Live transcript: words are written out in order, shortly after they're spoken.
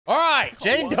All right,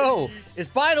 Jane Doe is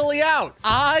finally out.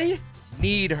 I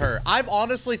need her. I've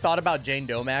honestly thought about Jane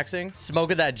Doe maxing,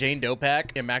 smoking that Jane Doe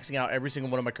pack and maxing out every single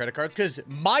one of my credit cards because,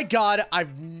 my God,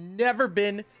 I've never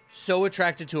been so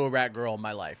attracted to a rat girl in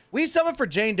my life. We summon for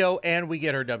Jane Doe and we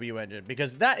get her W engine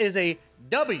because that is a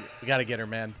W. We got to get her,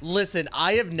 man. Listen,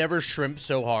 I have never shrimped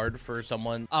so hard for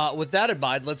someone. With that in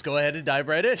mind, let's go ahead and dive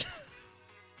right in.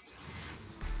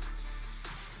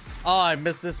 Oh, I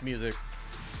missed this music.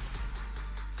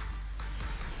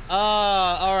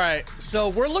 All right. So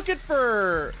we're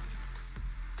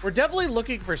definitely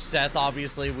looking for Seth.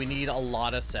 Obviously, we need a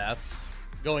lot of Seths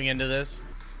going into this.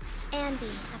 Anby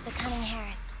of the Cunning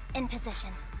Harris in position.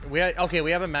 We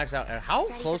haven't maxed out. How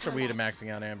close are we to maxing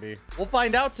out Anby? We'll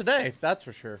find out today. That's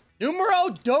for sure. Numero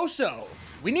doso.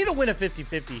 We need to win a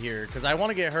 50-50 here because I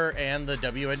want to get her and the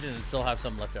W engine and still have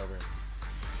some left over.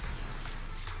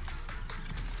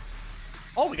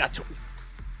 Oh, we got two.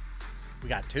 We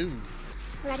got two.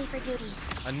 Ready for duty.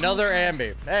 Another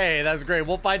Anby. Hey, that's great.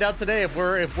 We'll find out today if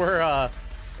we're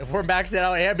maxing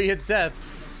out Anby and Seth.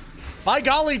 By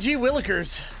golly gee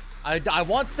willikers. I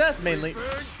want Seth mainly.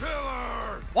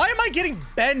 Why am I getting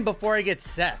Ben before I get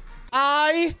Seth?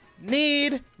 I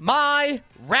need my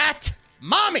rat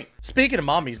mommy. Speaking of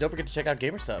mommies, don't forget to check out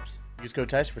Gamer Subs. Use code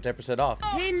TASH for 10% off.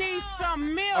 He needs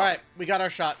some milk. All right, we got our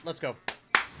shot. Let's go.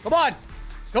 Come on.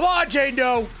 Come on, Jane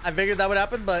Doe. I figured that would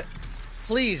happen, but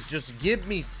please just give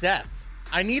me Seth.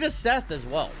 I need a Seth as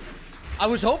well. I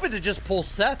was hoping to just pull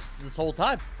Seths this whole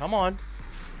time. Come on.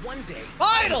 One day,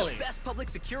 finally! Best public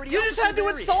security you just had to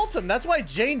insult him. That's why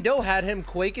Jane Doe had him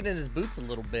quaking in his boots a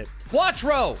little bit.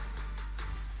 Quattro!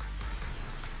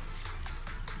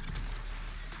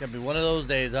 Gonna be one of those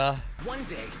days, huh? One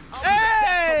day.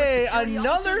 Hey!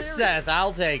 Another Seth.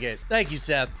 I'll take it. Thank you,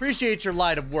 Seth. Appreciate your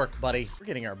line of work, buddy. We're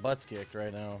getting our butts kicked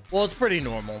right now. Well, it's pretty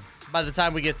normal. By the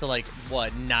time we get to like,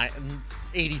 what,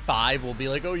 85, we'll be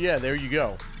like, oh yeah, there you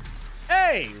go.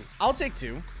 Hey! I'll take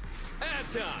two.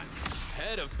 Anton,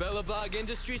 head of Belobog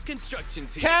Industries construction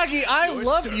team. Kagi, I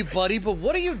love you, buddy, but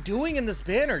what are you doing in this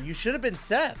banner? You should have been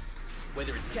Seth.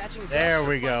 Whether it's catching there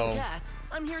we go. Cats,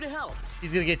 I'm here to help.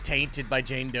 He's gonna get tainted by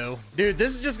Jane Doe. Dude,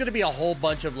 this is just gonna be a whole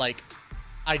bunch of like,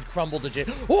 I'd crumble to Jane.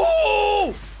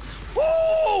 Ooh!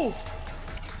 Ooh!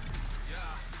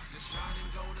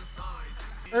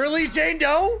 Early Jane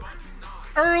Doe?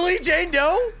 Early Jane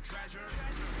Doe?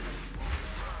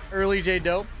 Early Jane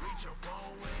Doe?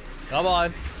 Come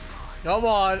on. Come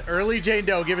on. Early Jane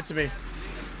Doe. Give it to me.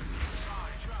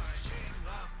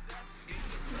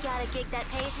 Got a gig that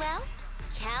pays well?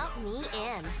 Count me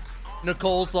in.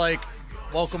 Nicole's like,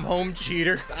 welcome home,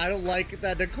 cheater. I don't like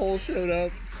that Nicole showed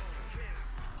up.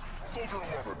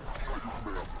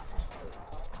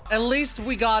 At least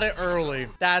we got it early.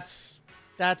 That's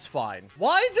fine.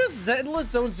 Why does Zenless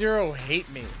Zone Zero hate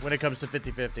me when it comes to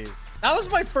 50-50s? That was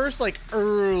my first like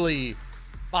early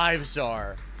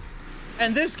 5-star.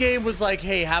 And this game was like,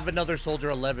 hey, have another Soldier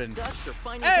 11.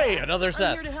 Hey, another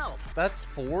Seth. That's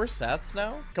 4 Seths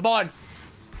now? Come on.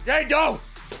 Jane Doe!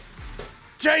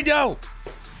 Jane Doe!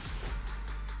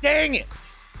 Dang it.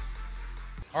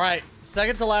 All right,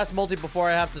 second to last multi before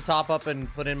I have to top up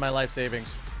and put in my life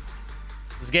savings.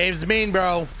 This game's mean,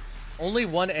 bro. Only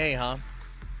 1A, huh?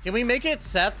 Can we make it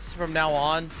Seths from now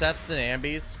on? Seths and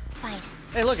Ambys? Fine.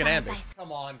 Hey, look at Anby.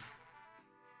 Come on.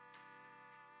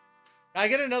 Can I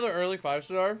get another early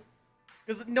 5-star?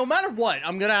 Because no matter what,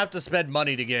 I'm gonna have to spend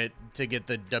money to get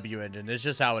the W engine. It's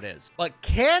just how it is. But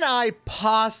can I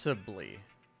possibly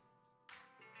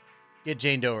get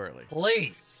Jane Doe early?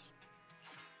 Please.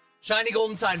 Shiny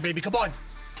golden sign, baby. Come on.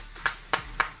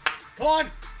 Come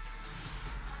on.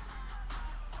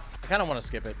 I kind of want to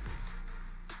skip it.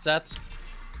 Seth,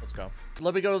 let's go.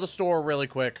 Let me go to the store really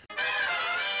quick.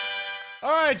 All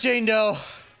right, Jane Doe.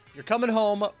 You're coming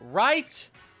home, right?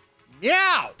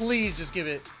 Yeah, please just give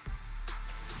it.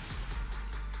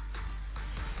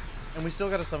 And we still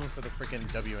got to summon for the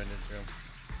freaking W engine too.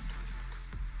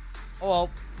 Oh well,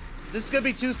 this is gonna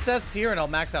be 2 Seths here, and I'll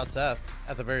max out Seth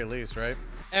at the very least, right?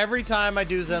 Every time I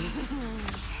do them.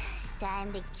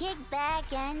 Time to kick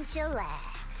back and chillax.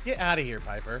 Get out of here,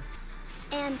 Piper.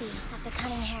 Anby of the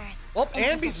Cunning Harris. Well,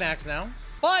 Anby's max now,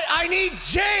 but I need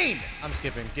Jane. I'm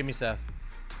skipping. Give me Seth.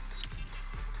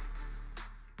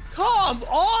 Come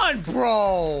on,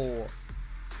 bro.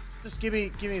 Just give me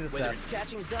the Seth. Whether it's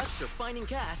catching ducks or finding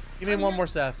cats. Give me one more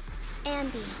Seth.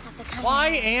 Anby of the Cunning Why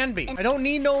Harris. Anby? I don't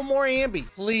need no more Anby.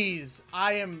 Please,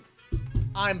 I'm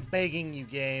begging you,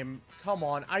 game. Come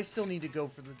on, I still need to go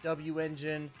for the W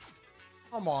engine.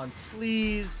 Come on,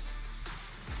 please.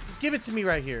 Just give it to me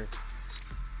right here.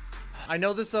 I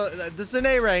know this is an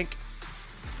A rank,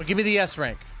 but give me the S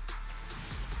rank.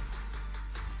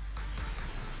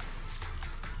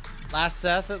 Last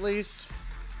Seth, at least.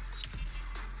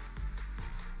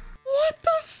 What the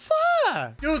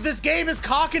fuck? Dude, this game is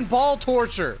cock and ball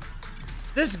torture.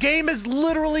 This game is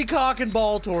literally cock and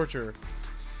ball torture.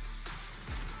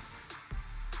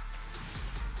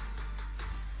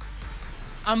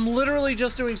 I'm literally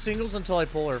just doing singles until I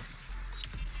pull her.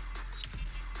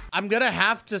 I'm gonna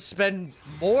have to spend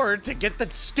more to get the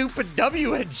stupid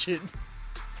W engine.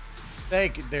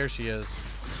 There she is.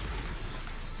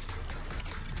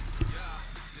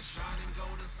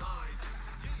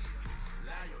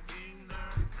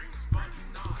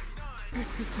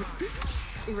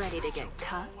 Ready to get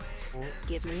cuffed?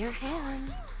 Give me your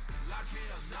hand.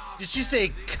 Did she say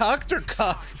cucked or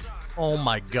cuffed? Oh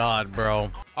my god,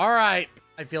 bro. All right.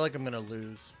 I feel like I'm gonna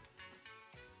lose.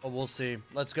 But we'll see.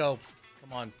 Let's go.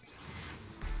 Come on.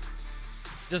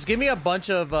 Just give me a bunch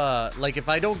of, like, if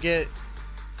I don't get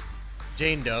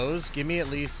Jane Doe's, give me at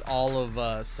least all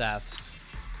of Seth's.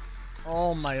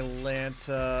 Oh, my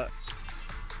Lanta.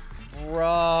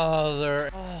 Brother.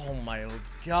 Oh, my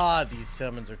God. These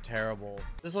summons are terrible.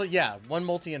 This will, yeah, 1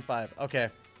 multi and 5. Okay.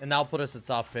 And that'll put us at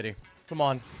soft pity. Come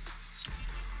on.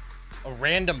 A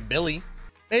random Billy.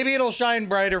 Maybe it'll shine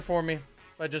brighter for me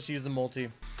if I just use the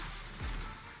multi.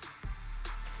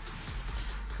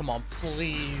 Come on,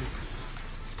 please.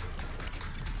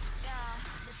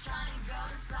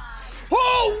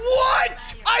 Oh,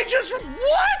 what?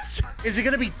 What? Is it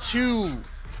gonna be 2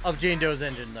 of Jane Doe's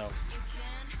engine, though?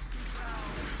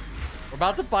 We're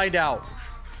about to find out.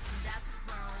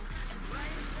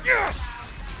 Yes!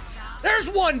 There's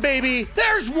 1, baby!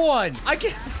 There's 1! I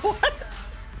can't, what?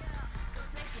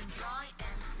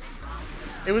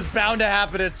 It was bound to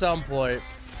happen at some point.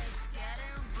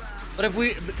 But if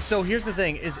we, so here's the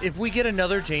thing, is if we get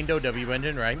another Jane Doe W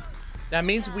engine, right? That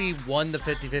means we won the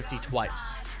 50-50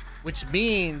 twice. Which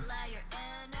means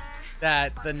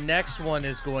that the next one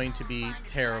is going to be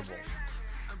terrible.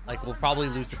 Like, we'll probably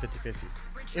lose the 50-50.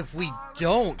 If we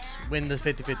don't win the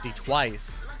 50-50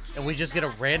 twice, and we just get a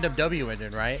random W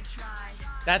engine, right?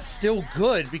 That's still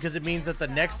good, because it means that the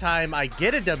next time I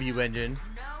get a W engine,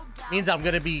 means I'm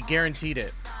going to be guaranteed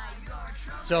it.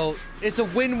 So, it's a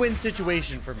win-win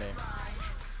situation for me.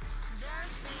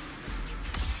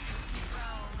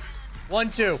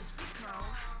 1-2.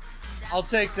 I'll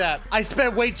take that. I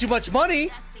spent way too much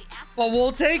money, but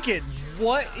we'll take it.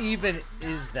 What even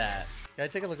is that? Can I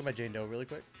take a look at my Jane Doe really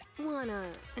quick? Wanna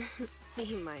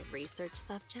be my research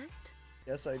subject?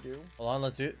 Yes, I do. Hold on,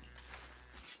 let's do it.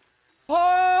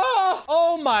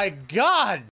 Oh my God.